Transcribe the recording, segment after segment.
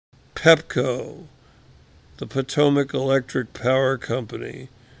Pepco, the Potomac Electric Power Company,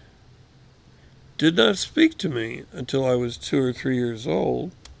 did not speak to me until I was 2 or 3 years old.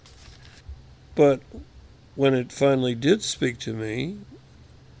 But when it finally did speak to me,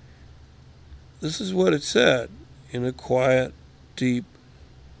 this is what it said in a quiet, deep,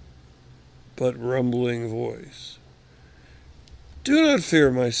 but rumbling voice. "Do not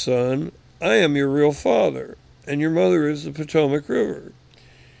fear, my son. I am your real father, and your mother is the Potomac River.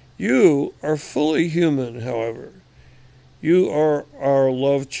 You are fully human, however. You are our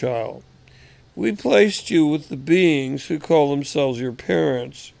love child. We placed you with the beings who call themselves your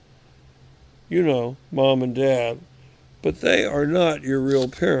parents. You know, Mom and Dad. But they are not your real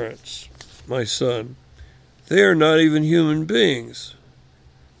parents, my son. They are not even human beings."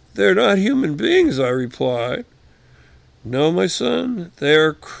 "They're not human beings," I replied. "No, my son, they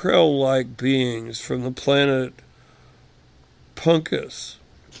are Krell-like beings from the planet Punkus.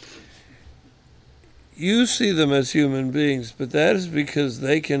 You see them as human beings, but that is because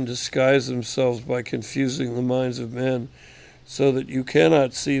they can disguise themselves by confusing the minds of men so that you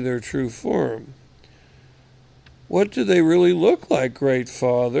cannot see their true form." "What do they really look like, great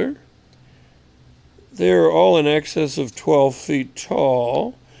father?" "They are all in excess of 12 feet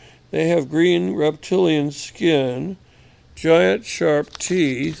tall. They have green reptilian skin, giant sharp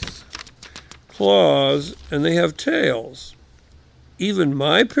teeth, claws, and they have tails." "Even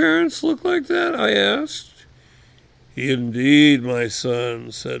my parents look like that?" I asked. "Indeed, my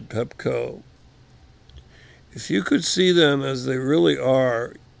son," said Pepco. "If you could see them as they really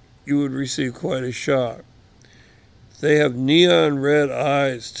are, you would receive quite a shock. They have neon red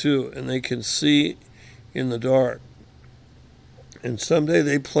eyes, too, and they can see in the dark. And someday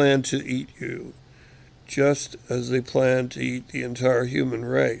they plan to eat you, just as they plan to eat the entire human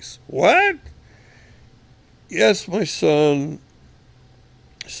race." "What?" "Yes, my son,"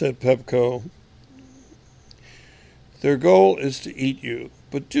 said Pepco. "Their goal is to eat you,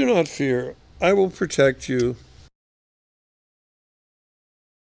 but do not fear. I will protect you.